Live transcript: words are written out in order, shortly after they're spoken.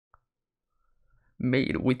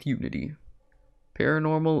Made with Unity.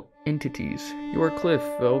 Paranormal Entities. You are Cliff.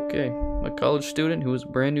 Okay. A college student who is a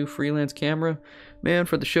brand new freelance camera man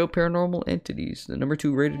for the show Paranormal Entities, the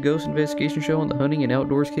 #2 rated ghost investigation show on the Hunting and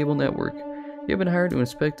Outdoors Cable Network. You have been hired to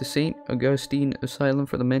inspect the St. Augustine Asylum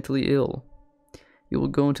for the Mentally Ill. You will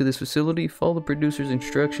go into this facility, follow the producer's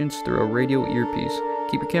instructions through a radio earpiece.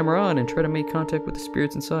 Keep your camera on and try to make contact with the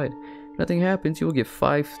spirits inside. If nothing happens, you will get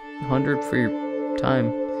 500 for your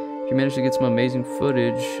time. If you manage to get some amazing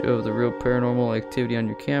footage of the real paranormal activity on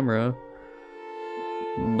your camera,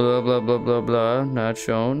 blah blah blah blah blah, not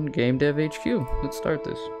shown. Game Dev HQ. Let's start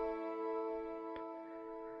this.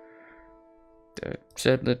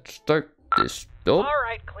 Let's start this. Oh.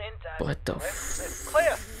 Alright, Clint. What the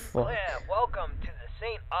Cliff, welcome to the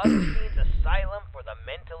St. Augustine's Asylum for the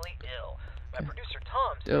Mentally Ill. My producer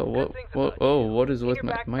Tom said what is with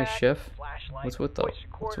my chef? What's with the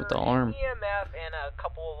arm? EMF and a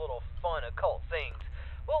couple of little fun occult things.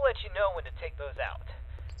 We'll let you know when to take those out.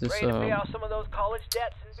 This Ready to pay off some of those college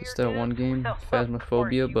debts and beer is that one game,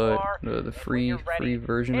 Phasmophobia, but the free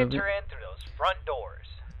version of it. Enter in through those front doors.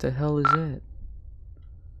 What the hell is that?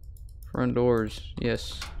 Front doors,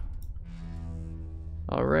 yes.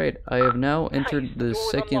 Alright, I have now entered the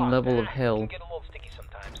second level of hell. Get a little sticky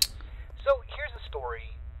sometimes. So here's the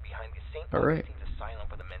story behind the St. Augustine's Asylum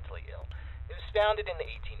for the Mentally Ill. It was founded in the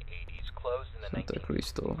 1880s, closed in the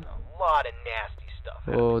 1980s. A lot of nasty stuff.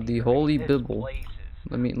 Oh, the Holy Bible. Places.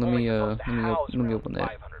 Let me open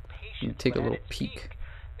that. Let me take a little peek.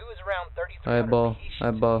 It was around eyeball. I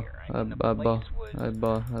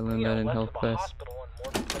learned that in health class.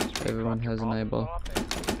 Everyone has an eyeball.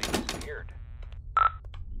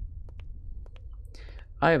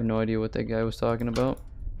 I have no idea what that guy was talking about.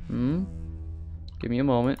 Give me a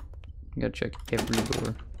moment. I gotta check every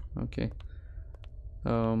door. Okay.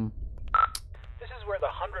 This is where the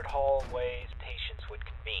 100 hallways patients would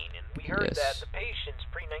convene, and we heard that the patients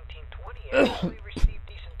pre-1920 actually received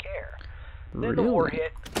decent care. Then the war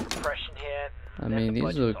hit, depression hit. I mean,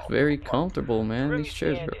 these look very comfortable, man. These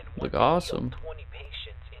chairs look awesome.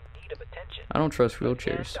 I don't trust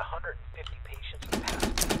wheelchairs.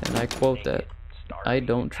 And I quote that. I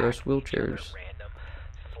don't trust wheelchairs.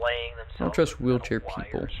 I don't trust wheelchair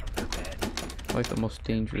people. Like the most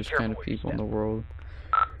dangerous kind of people in the world.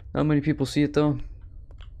 Not many people see it though.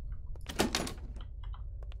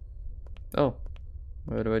 Oh.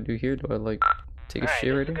 What do I do here? Do I like take a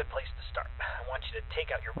shit right here? This is a good place to start. I want you to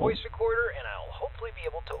take out your voice recorder and I'll hopefully be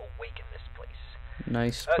able to awaken this place.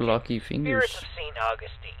 Nice blocky fingers. Spirits of St.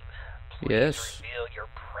 Augustine. Yes. Reveal your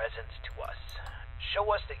presence to us.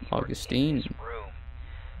 Show us that you Augustine. are in this room.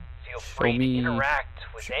 Feel free to interact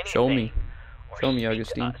with anything. Show me, Speak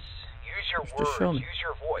Augustine. to us. Use your Just words. show me. Use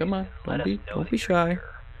your voice. Come on, don't be you're shy. here.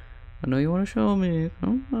 I know you want to show me.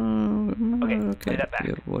 Come on. Okay, play that back.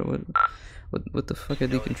 Yeah, what the fuck are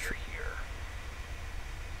the controls?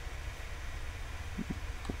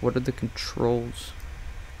 What are the controls?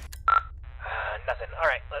 Nothing. All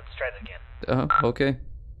right, let's try that again. Okay.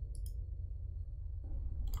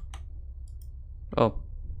 Oh.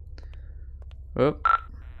 Alright,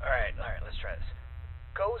 let's try this.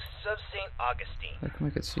 Ghosts of St. Augustine. How come I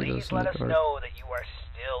could see Please those in let the us dark? know that you are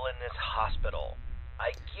still in this hospital.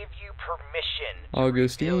 I give you permission to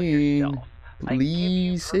Augustine, reveal yourself.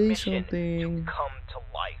 please say permission something. to come to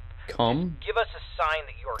life. Come? Just give us a sign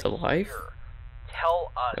that you are To life? here.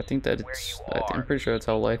 Tell us I think that where it's. you are. I'm pretty sure that's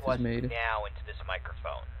how life Speak to is us made. now into this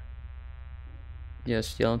microphone.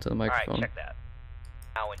 Yes, yell into the microphone. Alright, check that.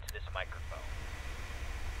 Now into this microphone.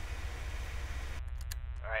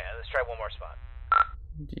 Alright, let's try one more spot.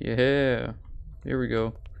 Yeah. Here we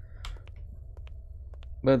go.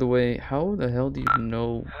 By the way, how the hell do you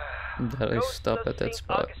know that I Ghosts stopped of at that St.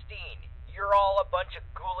 spot? Augustine, you're all a bunch of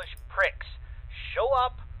ghoulish pricks. Show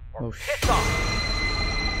up or Oh, piss off.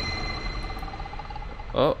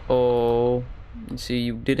 Uh-oh. You see,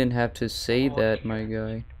 you didn't have to say that, my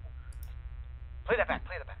guy. Play that back.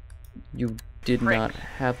 You did not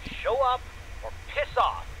have to. Show up or piss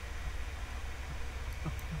off.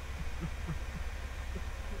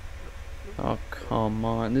 Oh, come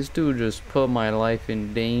on. This dude just put my life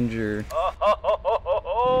in danger. You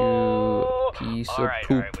piece of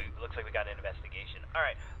poop. Alright, looks like we got an investigation.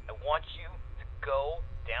 Alright, I want you to go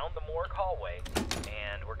down the morgue hallway,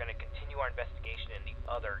 and we're going to continue our investigation in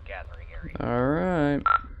the other gathering area. Alright.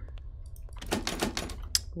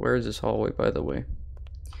 Where is this hallway, by the way?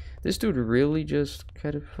 This dude really just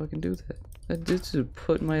kind of fucking do that. This dude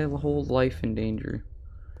put my whole life in danger.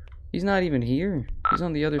 He's not even here. He's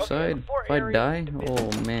on the other side. If I die, oh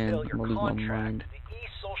man, I'm gonna lose my mind. The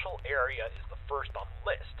East Social area is the first on the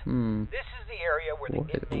list. Hmm. This is the area where the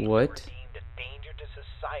inmates What? were deemed a danger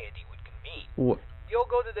society would convene. What? You'll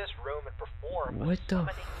go to this room and perform a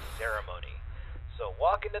summoning ceremony. So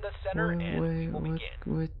walk into the center and we will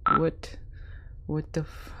begin. What the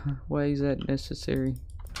why is that necessary?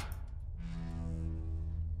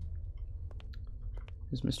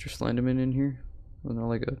 Is Mr. Slenderman in here? Well, not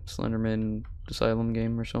like a Slenderman Asylum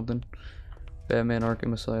game or something. Batman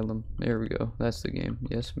Arkham Asylum. There we go. That's the game.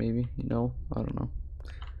 Yes, maybe. No, I don't know.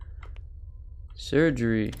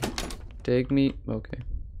 Surgery. Take me. Okay.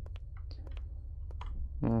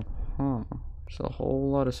 There's a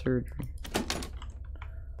whole lot of surgery.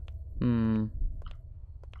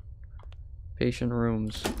 Patient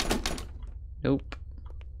rooms. Nope.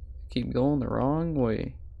 Keep going the wrong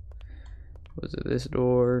way. Was it this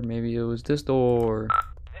door? Maybe it was this door.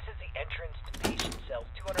 This is the entrance to patient cells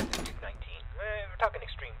 200 to 219. We're talking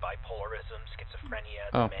extreme bipolarism,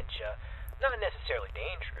 schizophrenia, dementia. Not necessarily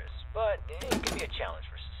dangerous, but it can be a challenge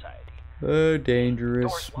for society.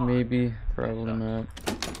 Dangerous. Maybe. Probably not.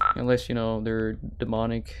 Unless, you know, they're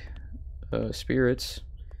demonic spirits.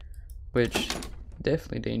 Which,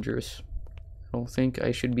 definitely dangerous. I don't think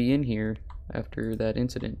I should be in here after that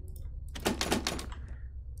incident.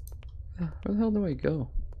 Where the hell do I go?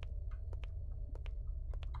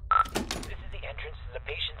 This is the entrance to the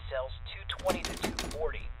patient cells 220 to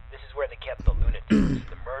 240. This is where they kept the lunatics,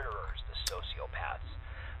 the murderers, the sociopaths,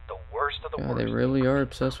 the worst of the worst. They really are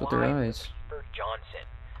obsessed with their eyes. Peeper Johnson.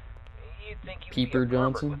 You'd think he Peeper would be a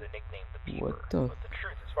Johnson? with the nickname the Peeper, What the? but the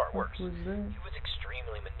truth is far worse. Was that? He was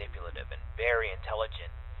extremely manipulative and very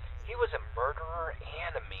intelligent. He was a murderer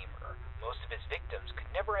and a memer. Most of his victims could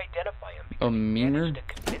never identify him because he managed to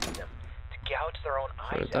convince them to gouge their own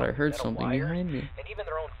eyes I thought I heard out, something wires, behind me. and even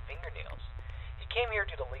their own fingernails. He came here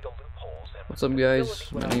due to legal loopholes. And What's up, guys?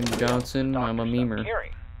 My name's Johnson. I'm a memer.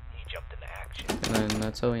 He jumped into action. And then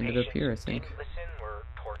that's how I ended up here, I think. Patients didn't listen, were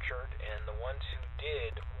tortured, and the ones who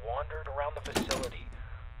did wandered around the facility,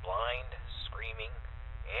 blind, screaming,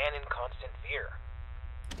 and in constant fear.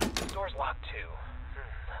 This door's locked too.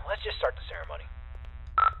 Let's just start the ceremony.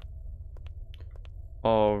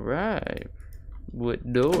 Alright.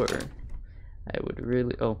 What door? I would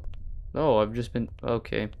really... Oh, I've just been...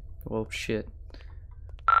 Okay. Well, shit.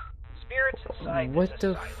 Spirits inside What this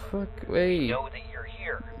the asylum. fuck? Wait. We know that you're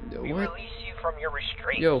here. We What? release you from your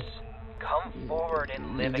restraints. Yo. Come forward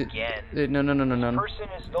and live again. No. This person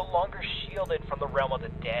is no longer shielded from the realm of the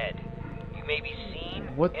dead. You may be seen,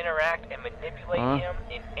 What? interact, and manipulate him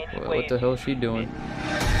in any way. What the hell is she doing?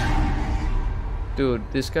 Dude,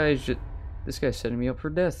 this guy's setting me up for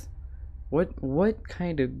death. What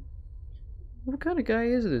kind of guy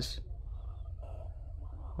is this?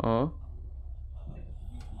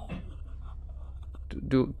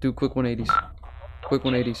 Do quick 180s. Quick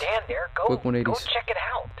 180s. Stand there. Go, Quick 180s. Go check it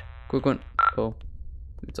out. Quick one. Oh,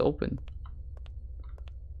 it's open.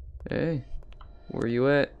 Hey, where you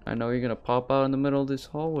at? I know you're gonna pop out in the middle of this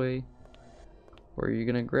hallway. Or are you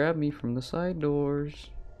gonna grab me from the side doors?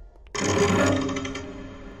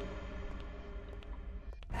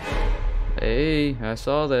 Hey, I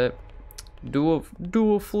saw that. Do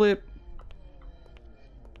a flip.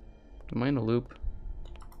 Am I in a loop?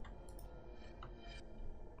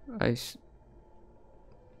 Am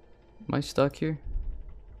I stuck here?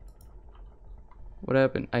 What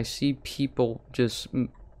happened? I see people just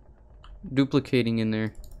duplicating in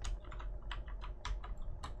there.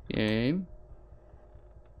 Game.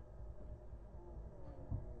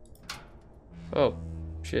 Oh,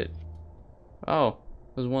 shit. Oh,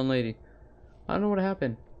 there's one lady. I don't know what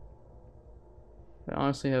happened. I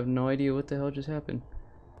honestly have no idea what the hell just happened.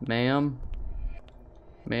 Ma'am.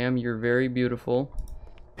 Ma'am, you're very beautiful.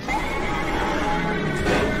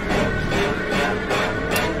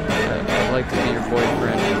 I'd like to be your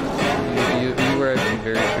boyfriend. You were actually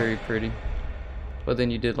very, very pretty. But then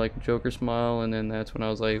you did like a Joker smile, and then that's when I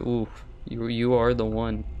was like, ooh, you are the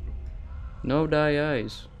one. No die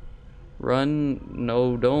eyes. Run,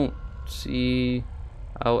 no don't. See,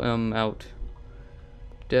 I am out.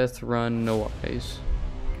 Death run, no eyes.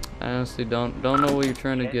 I honestly don't know what you're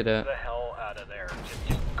trying to get at. Get the hell out of there.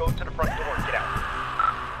 Just go to the front door and get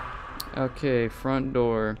out. Okay, front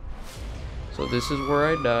door. So this is where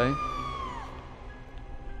I die.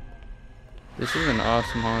 This is an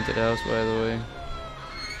awesome haunted house, by the way.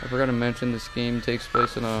 I forgot to mention this game takes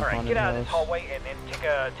place in a haunted house. Alright, get out of this hallway and then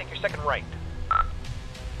take your second right.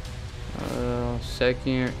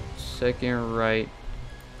 Second right.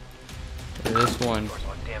 This one.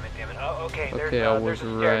 Damn it. Oh, okay, Okay, I was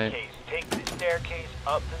there's a right. staircase. Take the staircase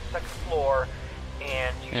up to the second floor,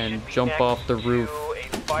 and you should be jump next off the roof.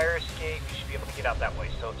 to a fire escape. You should be able to get out that way.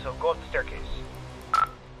 So go up the staircase.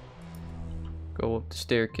 Go up the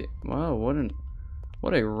staircase. Wow, what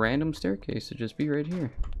What a random staircase to just be right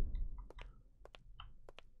here.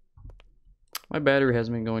 My battery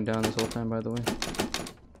hasn't been going down this whole time, by the way.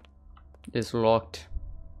 It's locked.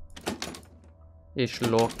 It's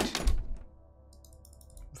locked.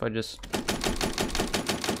 If I just...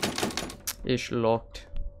 It's locked.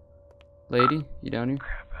 Lady, you down here?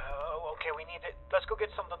 Crap. Okay, we need to... Let's go get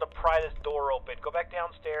something to pry this door open. Go back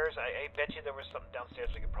downstairs. I bet you there was something downstairs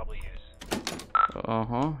we could probably use.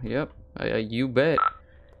 Uh-huh, yep. You bet.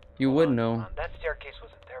 You would know. That staircase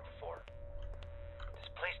wasn't there before. This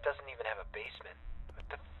place doesn't even have a basement.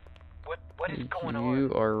 What is going on?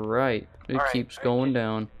 You are right. It keeps going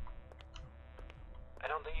down. I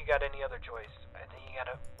don't think you got any other choice. I think you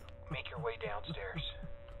gotta make your way downstairs.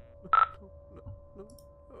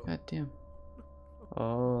 God damn.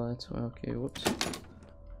 Oh, that's okay. Whoops.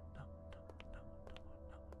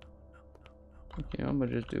 Okay, I'm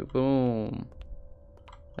gonna just do boom.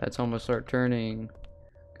 That's how I'm gonna start turning.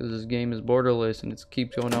 Cause this game is borderless and it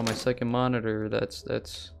keeps going on my second monitor. That's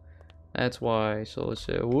why. So let's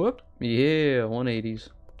say whoop. Yeah, 180s.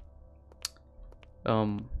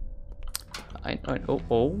 Oh.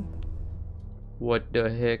 What the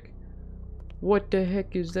heck? What the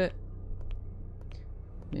heck is that?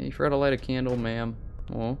 Yeah, you forgot to light a candle, ma'am.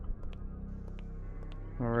 Oh.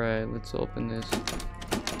 Alright, let's open this.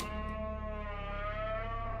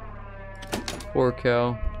 Poor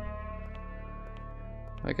cow.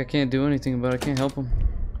 Like, I can't do anything about it. I can't help him.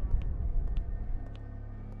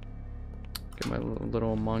 Get my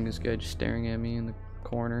little Among Us guy just staring at me in the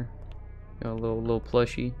corner. Got a little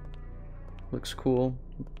plushie. Looks cool.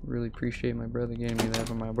 Really appreciate my brother getting me that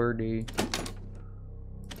for my birthday.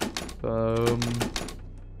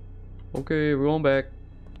 Okay, we're going back.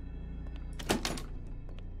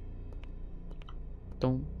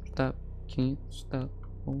 Don't stop, can't stop,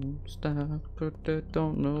 won't stop, but I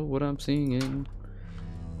don't know what I'm singing.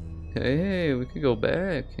 Hey, we could go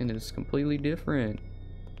back, and it's completely different.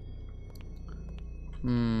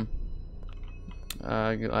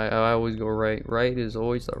 I always go right. Right is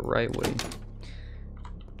always the right way.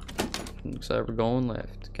 Except we're going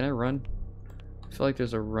left. Can I run? I feel like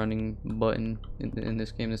there's a running button in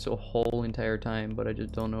this game this whole entire time, but I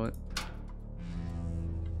just don't know it.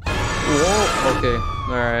 Whoa! Okay,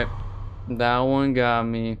 alright. That one got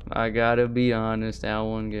me. I gotta be honest, that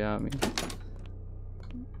one got me.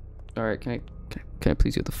 Alright, can I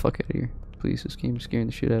please get the fuck out of here? Please, this game is scaring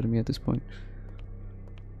the shit out of me at this point.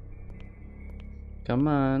 Come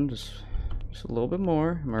on, just a little bit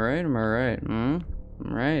more. Am I right? Am I right? I'm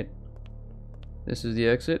right. This is the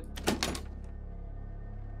exit.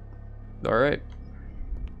 Alright.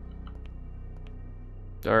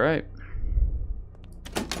 Alright.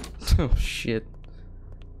 Oh shit.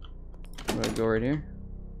 Do I go right here?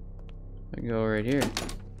 I go right here.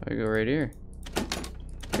 I go right here.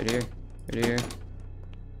 Right here. Right here.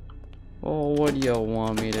 Oh, what do y'all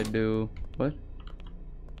want me to do? What?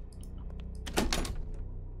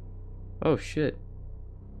 Oh shit.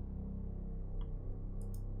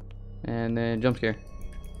 And then jump scare.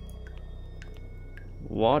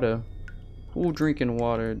 Water. Who drinking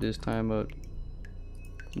water this time?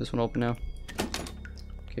 This one open now.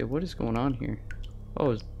 Okay, what is going on here?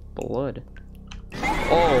 Oh, it's blood.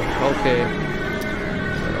 Oh, okay.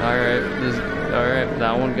 Alright,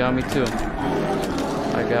 that one got me too.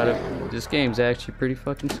 I got it. This game's actually pretty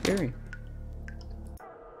fucking scary.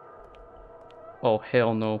 Oh,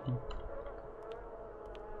 hell no.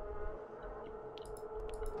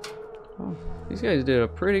 Oh, these guys did a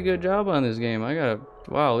pretty good job on this game.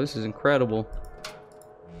 Wow, this is incredible.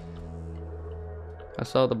 I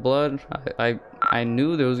saw the blood. I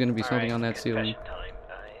knew there was gonna be something on that ceiling.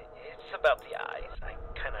 It's about the eyes. I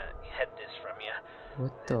kind of hid this from you.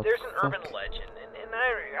 What the There's an fuck? urban legend, and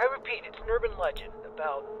I repeat, it's an urban legend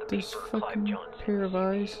about the This paper Clive fucking Johnson. pair of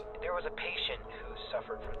eyes. There was a patient who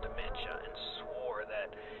suffered from dementia and swore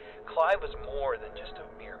that Clive was more than just a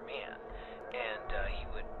mere man, and he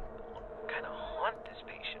would kind of haunt this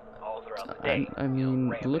patient all throughout the day. I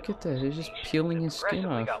mean, look at that. It's just peeling his skin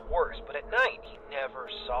off. Got worse, but at night he never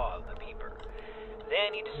saw the peeper.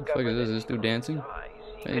 Then he discovered What the fuck is this dude dancing?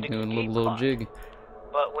 Hey, doing a little jig.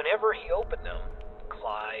 But whenever he opened them,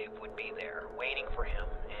 Clive would be there, waiting for him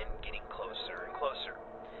and getting closer and closer.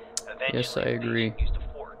 Eventually, Yes, I agree. He used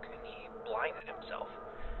a fork and he blinded himself.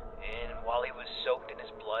 And while he was soaked in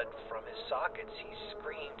his blood from his sockets, he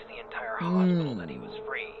screamed to the entire hospital that he was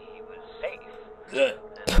free, he was safe. And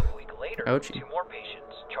a week later, Ouchie. 2 more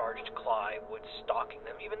patients charged Clive with stalking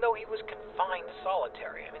them, even though he was confined to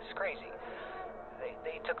solitary. I mean, it's crazy.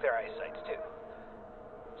 They took their eyesight too.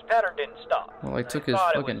 His pattern didn't stop. Well, I took his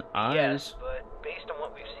fucking eyes. But based on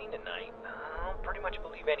what we've seen tonight, I don't pretty much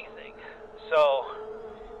believe anything. So,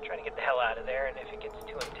 try to get the hell out of there, and if it gets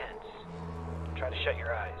too intense, try to shut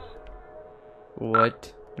your eyes.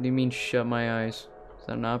 What? What do you mean shut my eyes? Is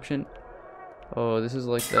that an option? Oh, this is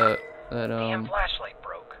like that Damn flashlight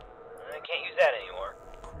broke. I can't use that anymore.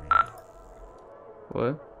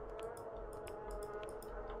 What?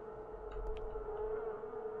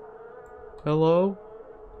 Hello?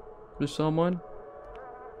 There's someone?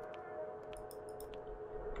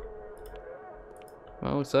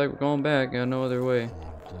 Well, looks like we're going back. Got no other way.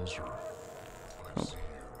 Oh.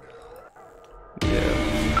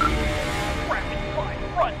 Yeah.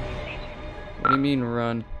 Run! What do you mean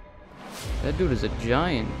run? That dude is a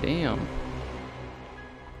giant. Damn.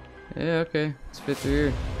 Yeah, okay. Let's fit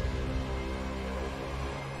through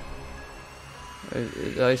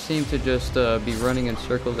here. I seem to just be running in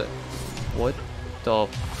circles at... What the... Alright,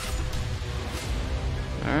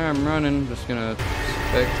 I'm running. Just gonna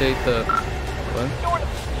spectate the... What?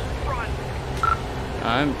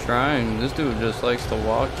 I'm trying. This dude just likes to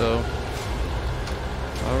walk, though.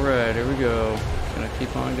 Alright, here we go. Just gonna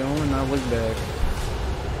keep on going and not look back.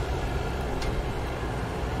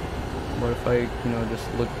 What if I, you know, just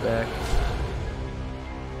look back?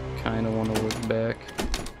 Kinda wanna look back.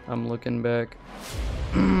 I'm looking back.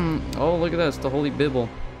 Oh, look at that. It's the Holy Bible.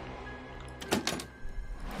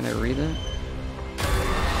 Can I read that?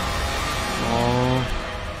 Oh.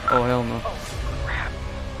 Oh, hell no. Oh, crap.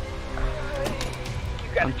 You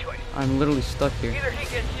got a choice. I'm literally stuck here. Either he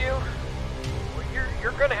gets you, or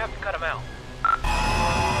you're gonna have to cut him out.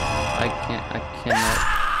 I cannot.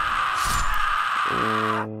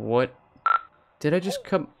 What? Did I just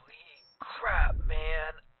come? Holy crap,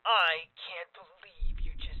 man. I can't believe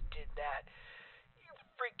you just did that. You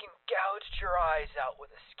freaking gouged your eyes out with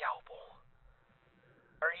a scalpel.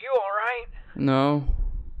 Are you alright? No.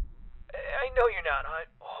 I know you're not.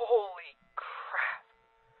 Holy crap.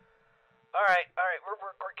 Alright.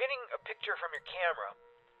 We're getting a picture from your camera.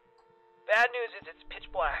 Bad news is it's pitch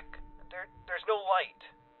black. There's no light.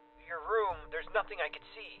 Your room, there's nothing I could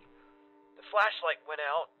see. The flashlight went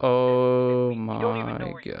out. Oh my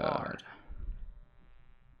God.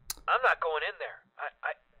 I'm not going in there.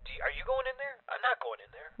 Are you going in there? I'm not going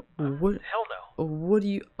in there. What? Hell no. What do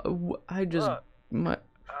you? I just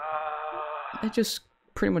I just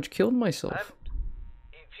pretty much killed myself.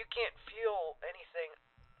 If you can't feel anything,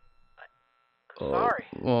 I'm sorry.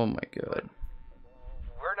 Oh my God.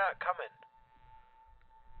 We're not coming.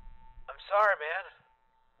 I'm sorry, man.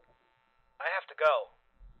 I have to go.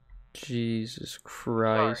 Jesus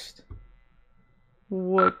Christ.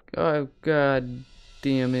 What? Oh, God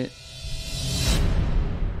damn it.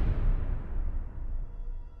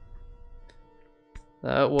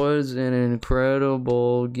 That was an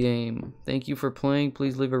incredible game. Thank you for playing.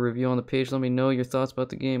 Please leave a review on the page. Let me know your thoughts about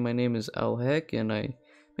the game. My name is Al Heck, and I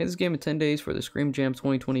made this game in 10 days for the Scream Jam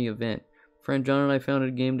 2020 event. Friend John and I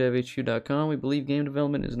founded GameDevHQ.com. We believe game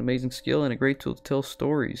development is an amazing skill and a great tool to tell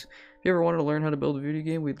stories. If you ever wanted to learn how to build a video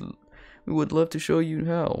game, we would love to show you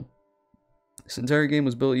how. This entire game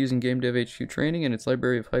was built using GameDevHQ training and its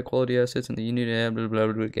library of high quality assets and the Unity app, blah blah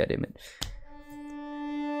blah, goddammit.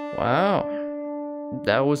 Wow.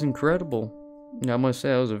 That was incredible. I must say,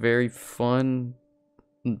 that was a very fun,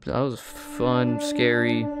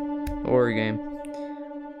 scary horror game.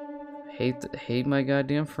 Hate my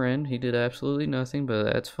goddamn friend. He did absolutely nothing, but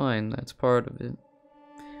that's fine. That's part of it.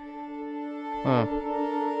 Oh.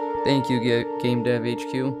 Thank you, Game Dev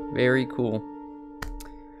HQ. Very cool.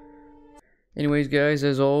 Anyways, guys,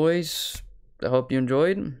 as always, I hope you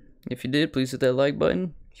enjoyed. If you did, please hit that like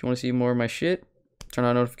button. If you want to see more of my shit, turn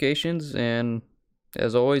on notifications, and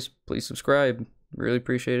as always, please subscribe. Really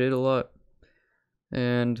appreciate it a lot.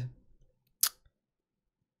 And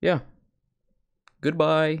yeah.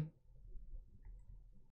 Goodbye.